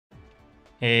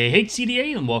Hey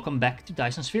CDA and welcome back to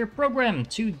Dyson Sphere Program.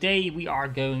 Today we are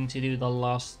going to do the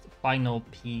last final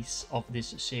piece of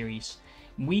this series.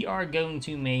 We are going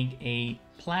to make a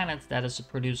planet that is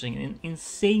producing an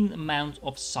insane amount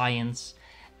of science,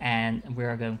 and we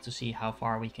are going to see how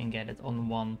far we can get it on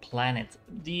one planet.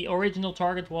 The original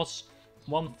target was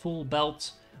one full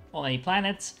belt on a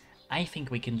planet. I think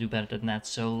we can do better than that,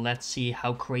 so let's see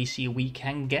how crazy we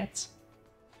can get.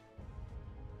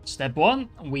 Step 1,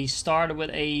 we started with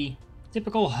a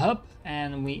typical hub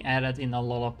and we added in a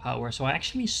lot of power. So I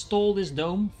actually stole this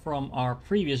dome from our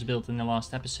previous build in the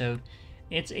last episode.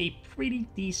 It's a pretty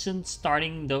decent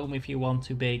starting dome if you want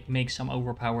to make some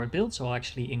overpowered build. So I'll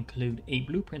actually include a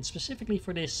blueprint specifically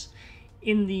for this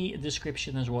in the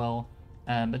description as well.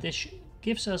 But this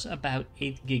gives us about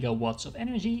 8 gigawatts of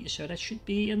energy, so that should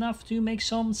be enough to make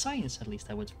some science, at least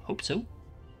I would hope so.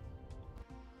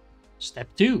 Step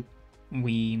 2.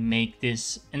 We make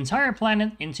this entire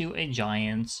planet into a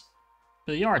giant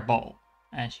billiard ball.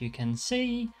 As you can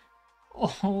see,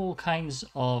 all kinds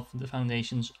of the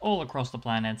foundations all across the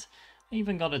planet. I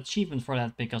even got an achievement for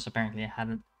that because apparently I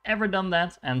hadn't ever done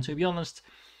that. And to be honest,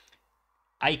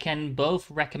 I can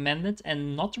both recommend it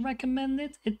and not recommend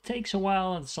it. It takes a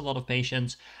while, it's a lot of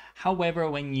patience. However,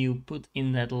 when you put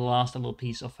in that last little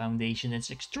piece of foundation,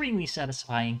 it's extremely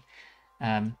satisfying.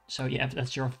 So yeah, if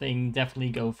that's your thing, definitely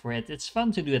go for it. It's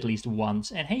fun to do at least once,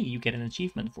 and hey, you get an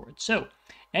achievement for it. So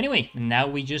anyway, now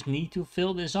we just need to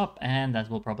fill this up, and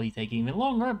that will probably take even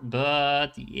longer,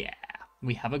 but yeah,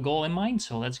 we have a goal in mind,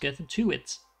 so let's get to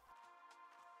it.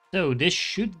 So this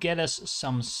should get us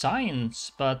some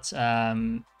science, but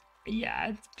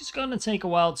yeah, it's gonna take a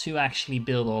while to actually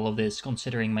build all of this,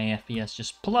 considering my FPS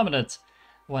just plummeted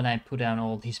when I put down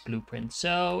all these blueprints.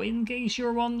 So in case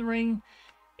you're wondering,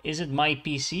 is it my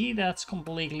PC that's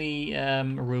completely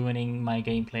ruining my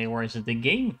gameplay, or is it the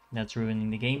game that's ruining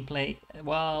the gameplay?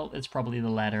 Well, it's probably the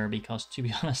latter, because to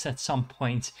be honest, at some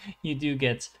point you do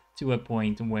get to a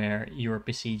point where your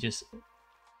PC just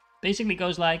basically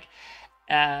goes like,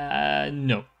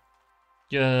 no,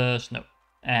 just no.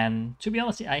 And to be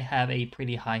honest, I have a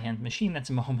pretty high-end machine at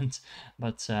the moment,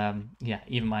 but yeah,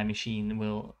 even my machine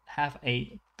will have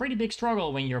a pretty big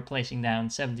struggle when you're placing down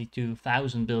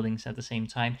 72,000 buildings at the same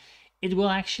time. It will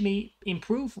actually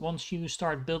improve once you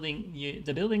start building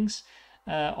the buildings.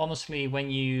 Honestly,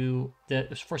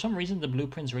 for some reason, the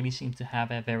blueprints really seem to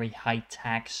have a very high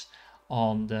tax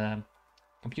on the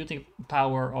computing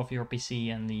power of your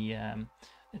PC and the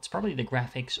it's probably the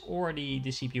graphics or the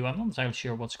CPU. I'm not entirely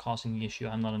sure what's causing the issue.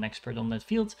 I'm not an expert on that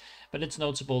field, but it's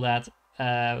noticeable that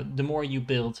the more you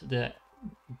build, the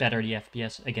better the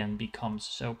FPS again becomes.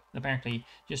 So apparently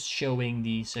just showing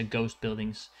these ghost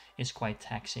buildings is quite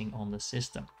taxing on the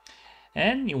system.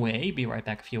 Anyway, be right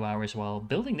back a few hours while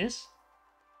building this.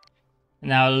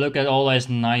 Now look at all this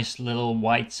nice little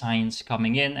white science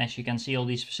coming in. As you can see, all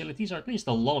these facilities, or at least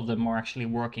a lot of them, are actually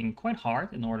working quite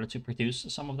hard in order to produce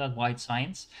some of that white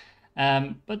science.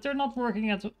 But they're not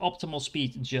working at optimal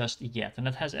speed just yet. And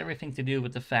that has everything to do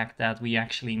with the fact that we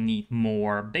actually need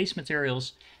more base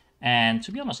materials. And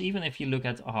to be honest, even if you look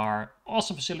at our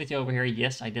awesome facility over here,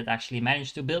 yes, I did actually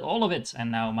manage to build all of it,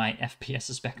 and now my FPS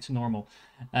is back to normal.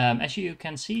 As you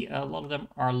can see, a lot of them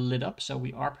are lit up, so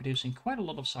we are producing quite a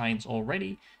lot of science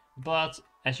already. But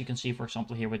as you can see, for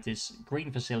example, here with this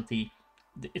green facility,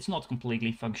 it's not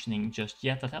completely functioning just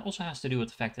yet. That also has to do with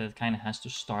the fact that it kind of has to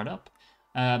start up.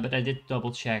 But I did double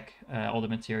check all the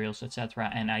materials, etc.,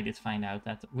 and I did find out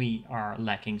that we are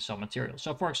lacking some materials.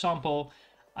 So for example,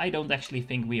 I don't actually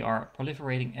think we are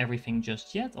proliferating everything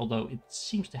just yet, although it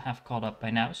seems to have caught up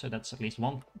by now, so that's at least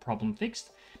one problem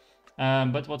fixed.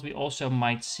 But what we also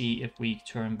might see if we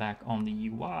turn back on the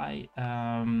UI,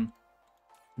 I'm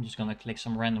just going to click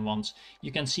some random ones.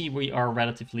 You can see we are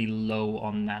relatively low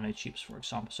on nanotubes, for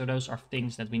example. So those are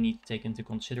things that we need to take into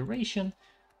consideration.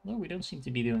 Although we don't seem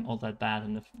to be doing all that bad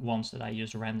in the ones that I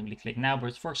just randomly click now.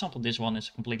 But for example, this one is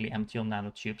completely empty on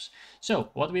nanotubes.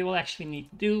 So what we will actually need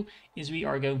to do is we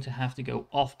are going to have to go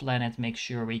off planet, make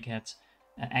sure we get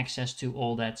access to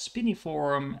all that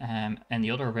spiniform and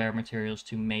the other rare materials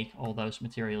to make all those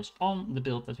materials on the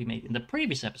build that we made in the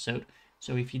previous episode.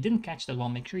 So if you didn't catch that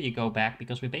one, make sure you go back,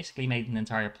 because we basically made an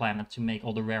entire planet to make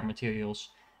all the rare materials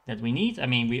that we need. I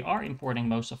mean, we are importing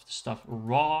most of the stuff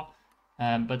raw.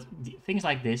 But things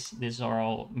like these are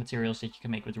all materials that you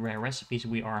can make with rare recipes.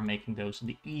 We are making those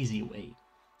the easy way.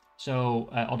 So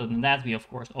other than that, we of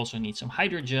course also need some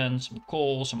hydrogen, some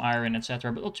coal, some iron,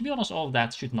 etc. But to be honest, all of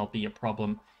that should not be a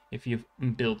problem if you've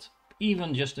built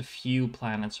even just a few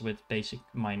planets with basic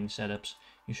mining setups.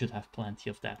 You should have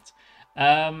plenty of that.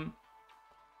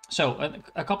 So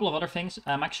a couple of other things.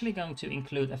 I'm actually going to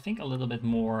include, I think, a little bit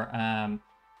more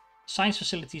science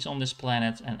facilities on this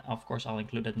planet, and of course I'll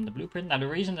include it in the blueprint. Now the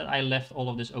reason that I left all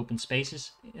of this open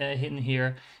spaces hidden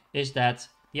here is that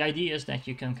the idea is that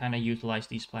you can kind of utilize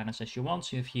these planets as you want.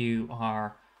 So if you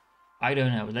are, I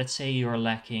don't know, let's say you're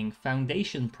lacking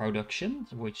foundation production,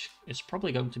 which is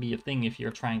probably going to be a thing if you're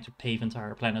trying to pave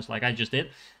entire planets like I just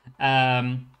did.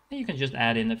 You can just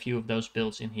add in a few of those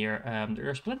builds in here.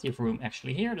 There's plenty of room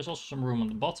actually here. There's also some room on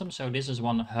the bottom. So this is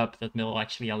one hub that will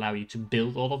actually allow you to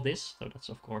build all of this. So that's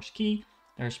of course key.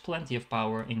 There's plenty of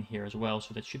power in here as well.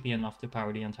 So that should be enough to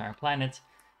power the entire planet.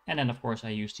 And then, of course, I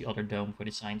use the other dome for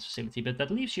the science facility, but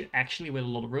that leaves you actually with a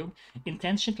lot of room.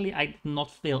 Intentionally, I did not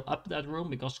fill up that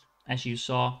room because, as you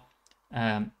saw,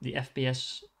 the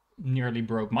FPS nearly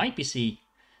broke my PC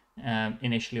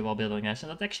initially while building this,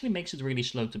 and that actually makes it really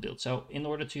slow to build. So in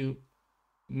order to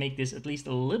make this at least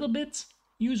a little bit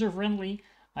user-friendly,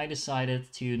 I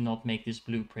decided to not make this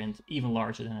blueprint even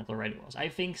larger than it already was. I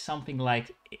think something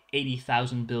like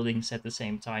 80,000 buildings at the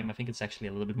same time. I think it's actually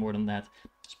a little bit more than that.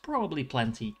 It's probably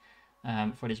plenty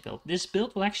for this build. This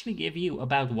build will actually give you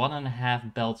about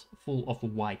 1.5 belt full of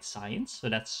white science. So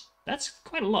that's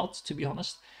quite a lot, to be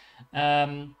honest.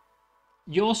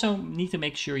 You also need to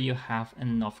make sure you have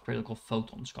enough critical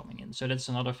photons coming in. So that's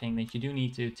another thing that you do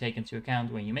need to take into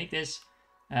account when you make this.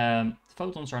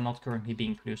 Photons are not currently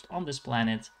being produced on this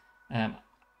planet.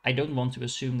 I don't want to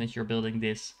assume that you're building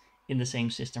this in the same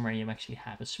system where you actually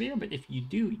have a sphere, but if you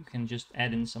do, you can just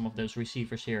add in some of those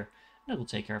receivers here. That will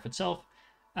take care of itself.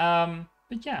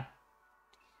 But yeah,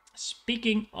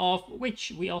 speaking of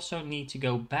which, we also need to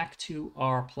go back to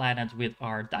our planet with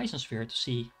our Dyson Sphere to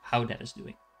see how that is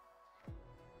doing.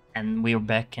 And we're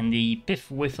back in the Piff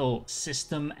Whiffle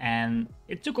system, and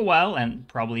it took a while, and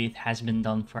probably it has been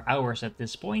done for hours at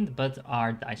this point, but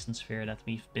our Dyson Sphere that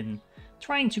we've been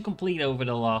trying to complete over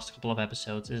the last couple of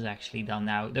episodes is actually done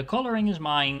now. The coloring is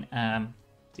mine.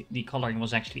 The coloring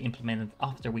was actually implemented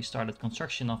after we started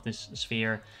construction of this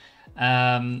sphere.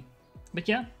 But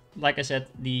yeah, like I said,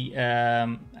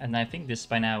 and I think this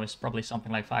by now is probably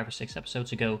something like 5 or 6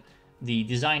 episodes ago, the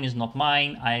design is not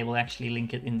mine. I will actually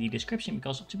link it in the description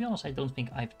because, to be honest, I don't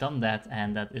think I've done that,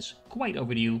 and that is quite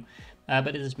overdue.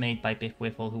 But it is made by Piff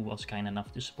Whiffle, who was kind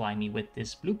enough to supply me with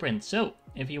this blueprint. So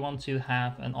if you want to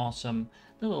have an awesome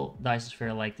little Dyson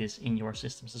Sphere like this in your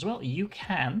systems as well, you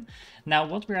can. Now,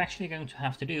 what we're actually going to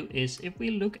have to do is, if we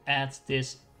look at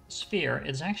this sphere,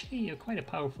 it's actually quite a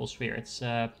powerful sphere. It's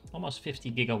almost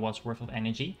 50 gigawatts worth of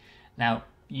energy. Now,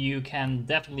 you can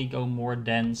definitely go more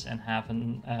dense and have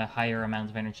a higher amount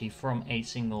of energy from a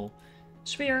single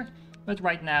sphere, but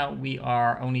right now we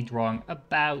are only drawing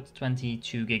about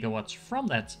 22 gigawatts from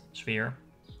that sphere,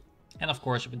 and of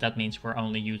course that means we're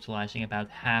only utilizing about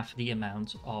half the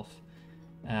amount of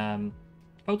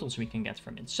photons we can get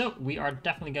from it. So we are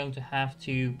definitely going to have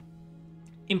to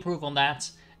improve on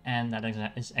that, and that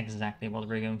is exactly what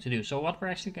we're going to do. So what we're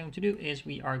actually going to do is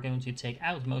we are going to take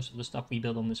out most of the stuff we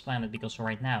build on this planet, because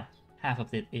right now half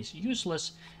of it is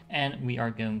useless, and we are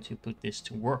going to put this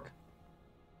to work.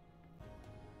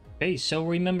 Okay, so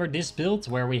remember this build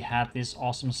where we had this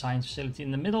awesome science facility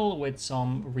in the middle with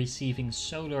some receiving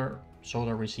solar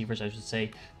receivers, I should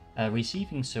say,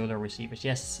 receiving solar receivers.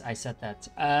 Yes, I said that.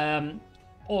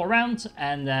 All around,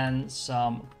 and then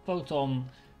some photon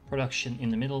production in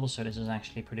the middle. So this is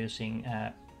actually producing,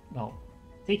 well,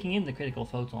 taking in the critical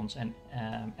photons and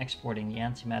exporting the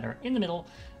antimatter in the middle.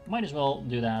 Might as well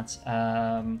do that.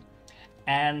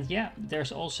 And yeah,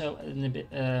 there's also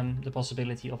the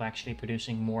possibility of actually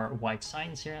producing more white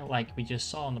science here, like we just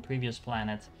saw on the previous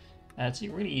planet. It's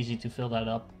really easy to fill that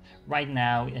up. Right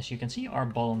now, as you can see, our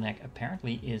bottleneck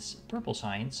apparently is purple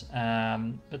science,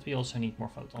 but we also need more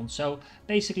photons. So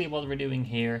basically what we're doing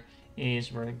here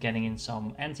is we're getting in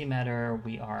some antimatter.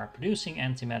 We are producing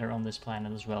antimatter on this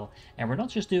planet as well. And we're not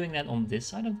just doing that on this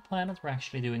side of the planet, we're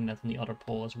actually doing that on the other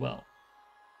pole as well.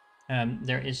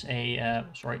 There is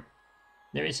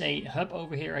a hub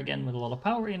over here again with a lot of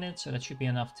power in it, so that should be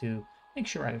enough to make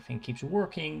sure everything keeps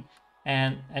working.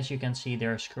 And as you can see,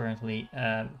 there's currently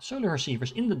solar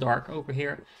receivers in the dark over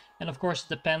here. And of course, it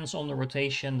depends on the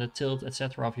rotation, the tilt,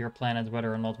 etc. of your planet,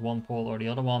 whether or not one pole or the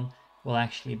other one will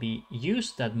actually be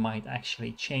used. That might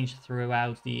actually change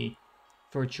throughout the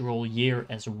virtual year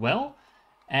as well.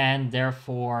 And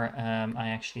therefore, I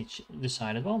actually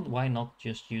decided, well, why not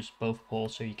just use both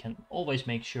poles, so you can always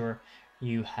make sure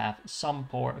you have some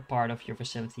part of your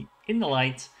facility in the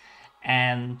light.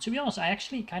 And to be honest, I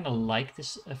actually kind of like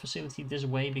this facility this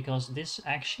way, because this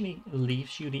actually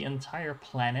leaves you the entire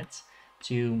planet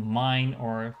to mine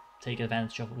or take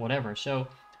advantage of whatever. So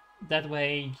That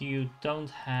way you don't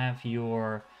have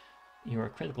your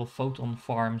critical photon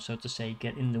farm, so to say,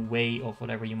 get in the way of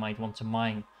whatever you might want to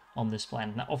mine on this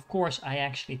planet. Now, of course, I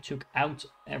actually took out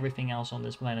everything else on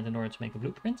this planet in order to make a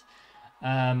blueprint.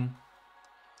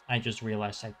 I just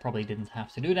realized I probably didn't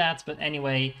have to do that, but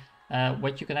anyway,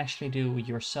 what you can actually do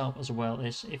yourself as well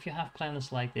is if you have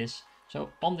planets like this. So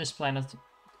on this planet,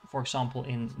 for example,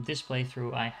 in this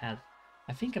playthrough, I had,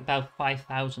 I think, about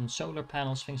 5,000 solar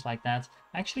panels, things like that.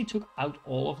 I actually took out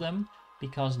all of them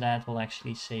because that will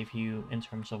actually save you in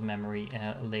terms of memory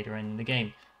later in the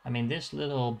game. I mean, this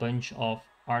little bunch of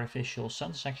artificial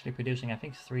suns is actually producing, I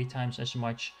think, 3 times as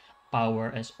much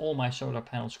power as all my solar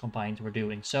panels combined were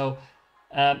doing. So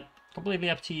completely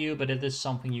up to you, but it is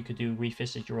something you could do.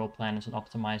 Revisit your old planets and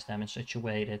optimize them in such a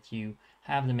way that you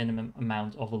have the minimum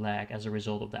amount of lag as a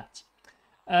result of that.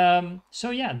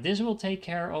 So yeah, this will take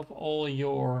care of all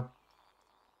your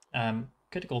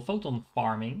critical photon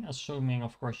farming, assuming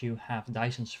of course you have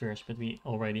Dyson spheres, but we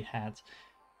already had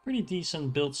pretty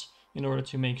decent builds in order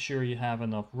to make sure you have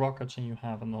enough rockets and you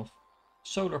have enough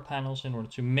solar panels in order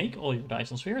to make all your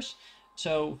Dyson spheres.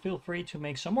 So feel free to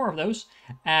make some more of those,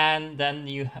 and then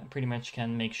you pretty much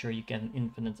can make sure you get an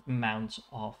infinite amount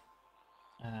of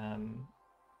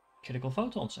critical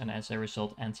photons, and as a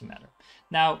result, antimatter.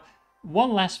 Now,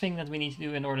 one last thing that we need to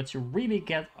do in order to really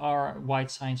get our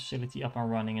white science facility up and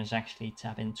running is actually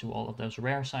tap into all of those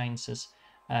rare sciences,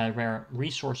 rare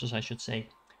resources, I should say.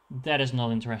 That is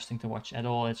not interesting to watch at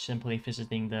all. It's simply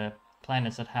visiting the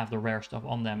planets that have the rare stuff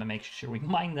on them and make sure we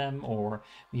mine them, or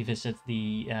we visit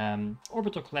the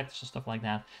orbital collectors and stuff like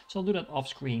that. So I'll do that off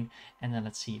screen, and then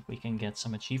let's see if we can get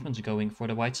some achievements going for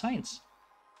the white science.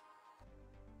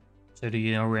 So do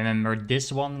you remember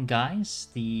this one, guys?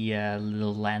 The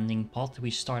little landing pod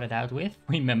we started out with?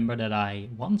 Remember that I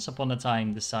once upon a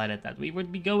time decided that we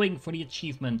would be going for the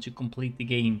achievement to complete the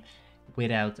game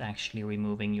without actually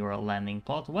removing your landing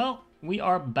pod? Well, we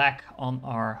are back on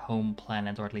our home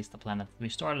planet, or at least the planet that we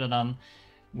started on.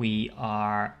 We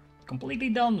are completely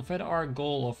done with our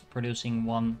goal of producing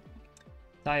one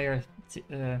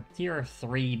tier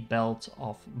 3 belt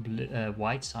of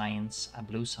white science,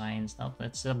 blue science. No,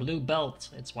 that's a blue belt,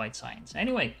 it's white science.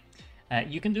 Anyway,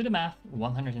 you can do the math.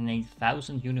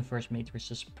 108,000 universe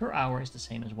matrices per hour is the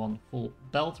same as one full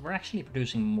belt. We're actually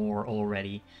producing more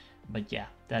already. But yeah,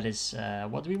 that is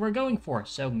what we were going for,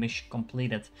 so mission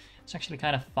completed. It's actually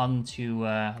kind of fun to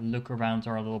look around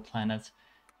our little planet.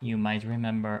 You might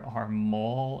remember our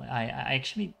mall. I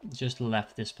actually just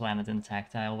left this planet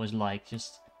intact. I always like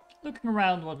just looking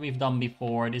around what we've done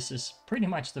before. This is pretty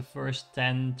much the first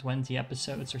 10, 20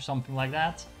 episodes or something like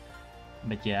that.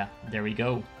 But yeah, there we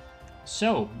go.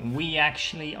 So, we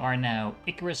actually are now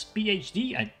Icarus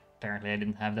PhD. Apparently I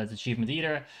didn't have that achievement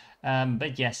either.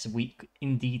 But yes, we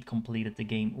indeed completed the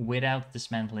game without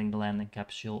dismantling the landing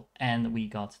capsule, and we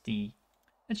got the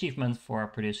achievement for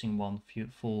producing one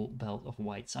full belt of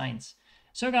white science.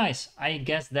 So guys, I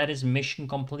guess that is mission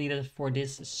completed for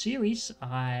this series.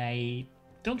 I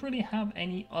don't really have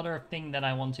any other thing that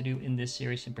I want to do in this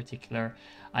series in particular.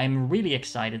 I'm really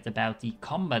excited about the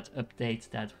combat update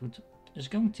that is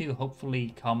going to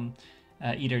hopefully come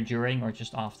either during or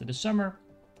just after the summer.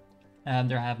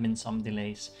 There have been some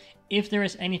delays. If there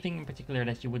is anything in particular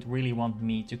that you would really want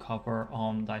me to cover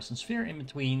on Dyson Sphere in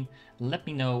between, let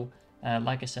me know.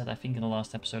 Like I said, I think in the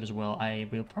last episode as well, I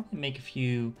will probably make a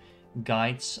few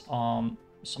guides on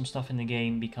some stuff in the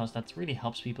game, because that really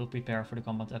helps people prepare for the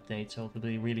combat update, so it will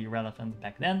be really relevant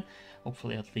back then.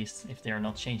 Hopefully, at least if they're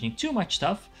not changing too much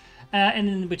stuff. And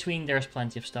in between, there's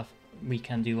plenty of stuff we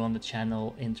can do on the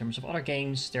channel in terms of other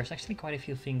games. There's actually quite a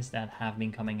few things that have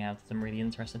been coming out that I'm really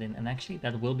interested in, and actually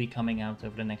that will be coming out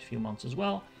over the next few months as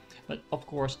well. But of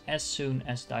course, as soon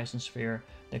as Dyson Sphere,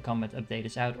 the combat update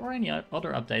is out, or any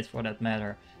other update for that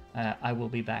matter, I will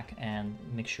be back and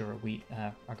make sure we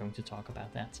are going to talk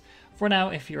about that. For now,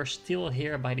 if you're still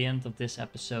here by the end of this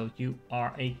episode, you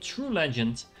are a true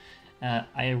legend.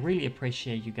 I really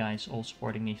appreciate you guys all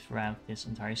supporting me throughout this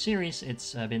entire series.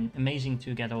 It's been amazing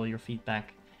to get all your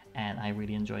feedback, and I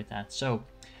really enjoyed that. So,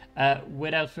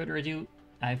 without further ado,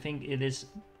 I think it is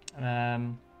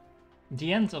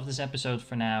the end of this episode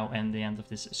for now, and the end of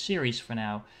this series for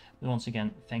now. But once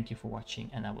again, thank you for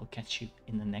watching, and I will catch you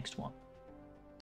in the next one.